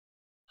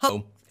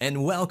Hello,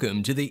 and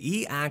welcome to the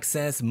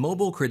eAccess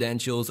Mobile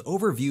Credentials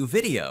Overview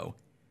video.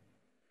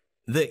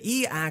 The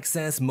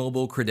eAccess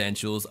Mobile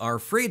Credentials are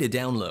free to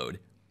download.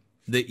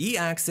 The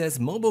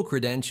eAccess Mobile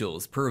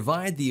Credentials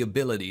provide the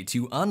ability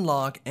to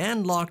unlock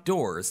and lock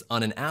doors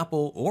on an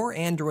Apple or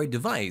Android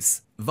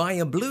device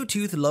via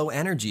Bluetooth Low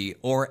Energy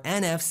or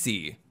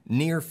NFC,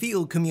 Near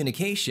Field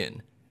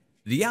Communication.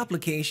 The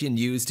application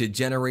used to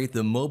generate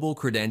the mobile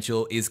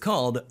credential is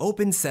called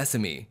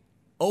Cesamee.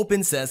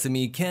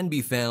 Cesamee can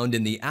be found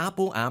in the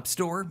Apple App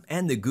Store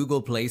and the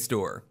Google Play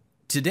Store.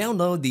 To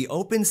download the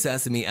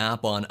Cesamee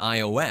app on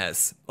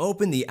iOS,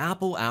 open the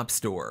Apple App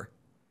Store.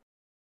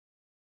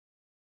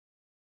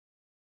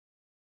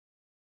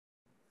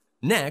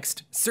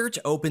 Next, search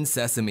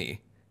Cesamee.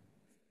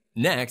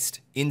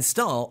 Next,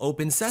 install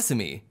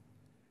Cesamee.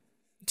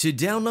 To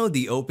download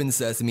the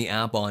Cesamee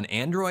app on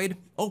Android,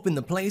 open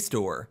the Play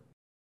Store.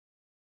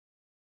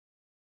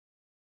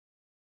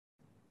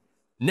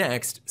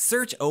 Next,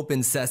 search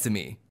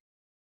Cesamee.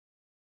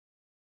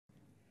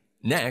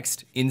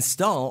 Next,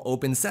 install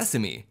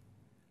Cesamee.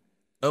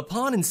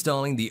 Upon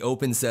installing the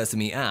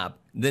Cesamee app,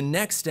 the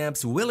next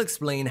steps will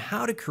explain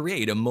how to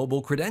create a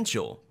mobile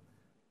credential.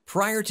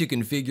 Prior to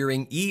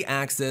configuring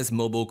eAccess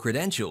mobile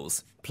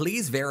credentials,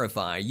 please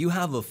verify you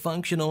have a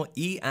functional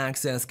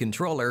eAccess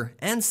controller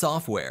and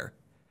software.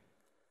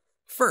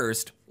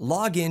 First,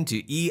 log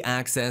into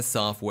eAccess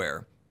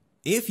software.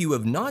 If you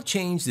have not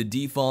changed the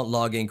default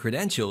login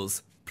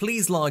credentials,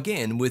 please log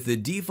in with the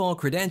default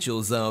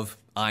credentials of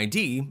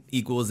ID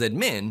equals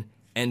admin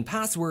and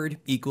password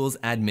equals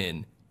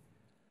admin.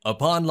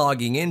 Upon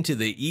logging into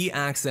the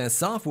eAccess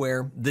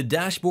software, the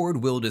dashboard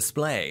will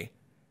display.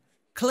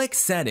 Click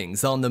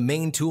Settings on the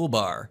main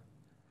toolbar.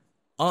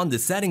 On the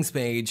Settings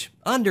page,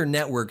 under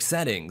Network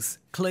Settings,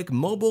 click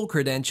Mobile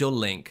Credential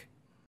Link.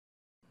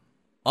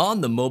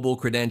 On the Mobile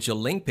Credential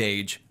Link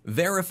page,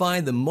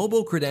 verify the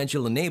Mobile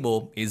Credential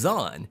Enable is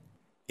on.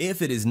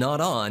 If it is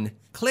not on,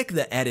 click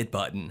the Edit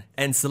button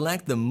and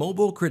select the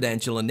Mobile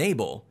Credential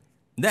Enable.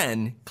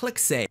 Then, click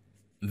Save.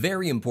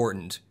 Very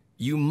important,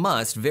 you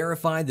must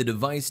verify the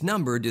device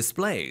number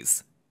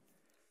displays.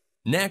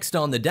 Next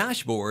on the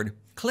dashboard,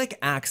 click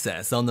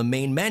Access on the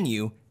main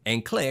menu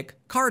and click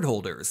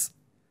Cardholders.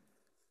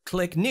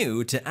 Click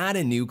New to add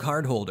a new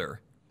cardholder.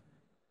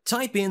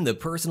 Type in the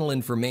personal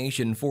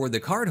information for the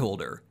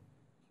cardholder.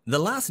 The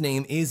last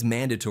name is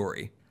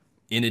mandatory.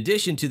 In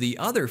addition to the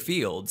other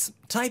fields,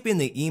 type in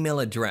the email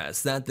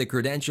address that the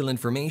credential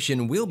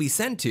information will be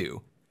sent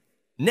to.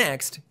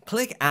 Next,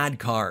 click Add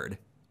Card.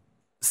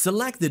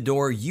 Select the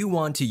door you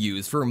want to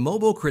use for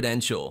mobile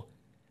credential.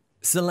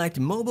 Select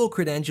Mobile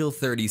Credential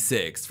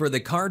 36 for the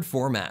card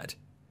format.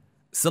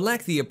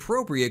 Select the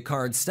appropriate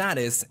card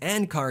status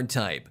and card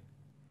type.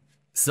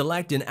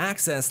 Select an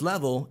access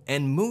level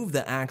and move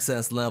the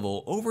access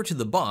level over to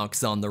the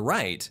box on the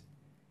right.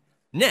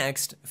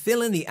 Next,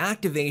 fill in the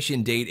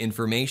activation date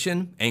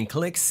information and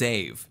click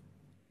Save.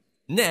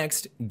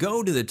 Next,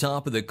 go to the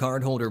top of the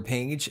cardholder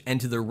page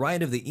and to the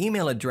right of the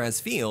email address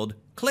field,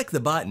 click the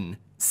button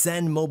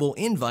Send Mobile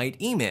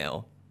Invite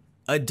Email.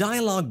 A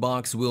dialog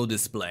box will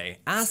display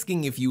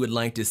asking if you would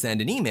like to send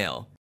an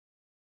email.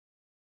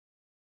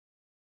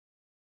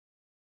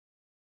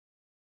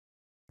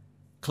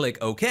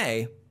 Click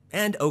OK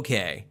and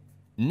OK.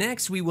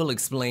 Next, we will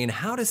explain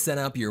how to set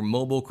up your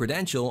mobile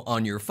credential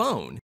on your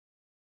phone.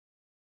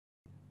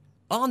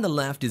 On the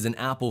left is an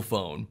Apple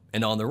phone,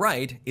 and on the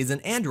right is an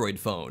Android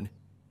phone.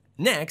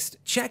 Next,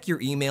 check your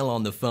email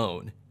on the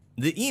phone.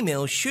 The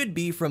email should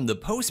be from the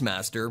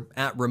postmaster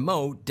at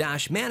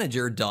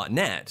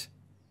remote-manager.net.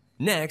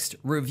 Next,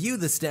 review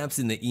the steps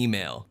in the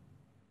email.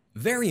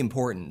 Very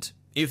important,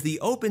 if the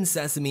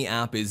Cesamee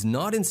app is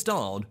not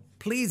installed,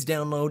 please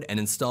download and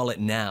install it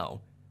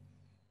now.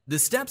 The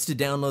steps to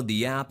download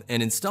the app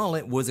and install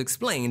it was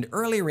explained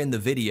earlier in the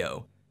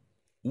video.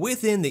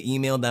 Within the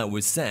email that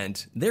was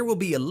sent, there will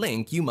be a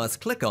link you must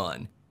click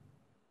on.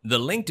 The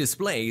link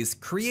displays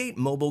Create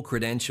Mobile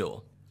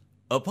Credential.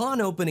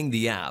 Upon opening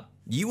the app,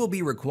 you will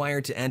be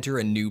required to enter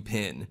a new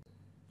PIN.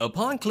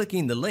 Upon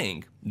clicking the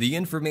link, the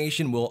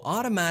information will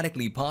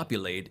automatically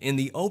populate in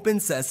the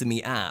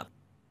Cesamee app.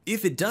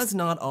 If it does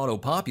not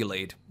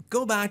auto-populate,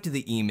 go back to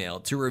the email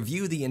to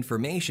review the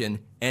information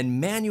and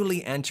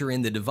manually enter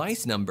in the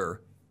device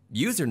number,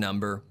 user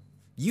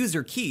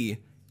key,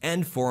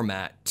 and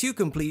format to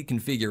complete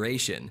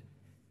configuration.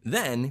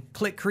 Then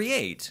click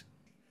Create.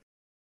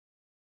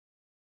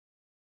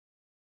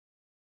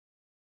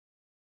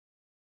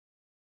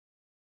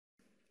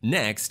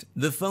 Next,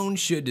 the phone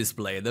should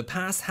display the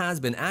pass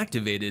has been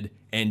activated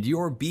and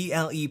your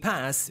BLE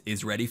pass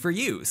is ready for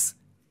use.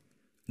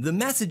 The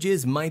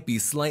messages might be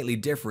slightly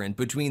different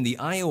between the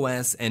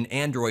iOS and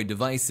Android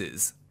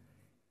devices.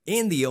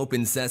 In the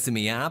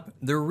Cesamee app,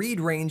 the read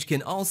range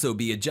can also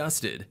be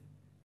adjusted.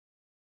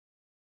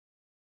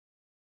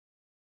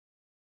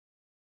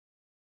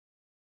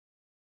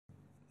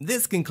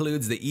 This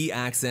concludes the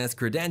eAccess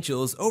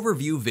Credentials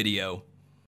Overview video.